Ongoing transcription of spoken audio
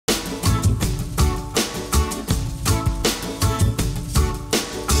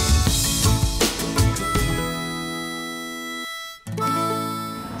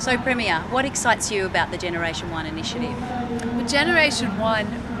So Premier, what excites you about the GenerationOne initiative? Well,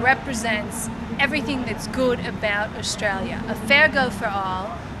 GenerationOne represents everything that's good about Australia. A fair go for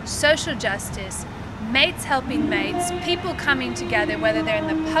all, social justice, mates helping mates, people coming together, whether they're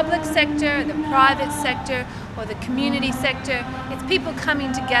in the public sector, the private sector, or the community sector. It's people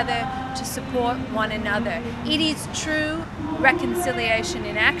coming together to support one another. It is true reconciliation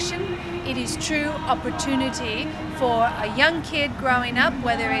in action. It is true opportunity for a young kid growing up,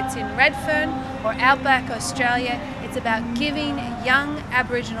 whether it's in Redfern or Outback Australia. It's about giving young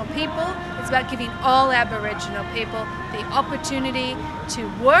Aboriginal people, it's about giving all Aboriginal people the opportunity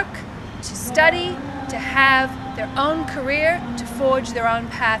to work, to study, to have their own career, to forge their own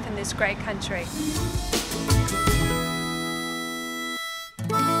path in this great country.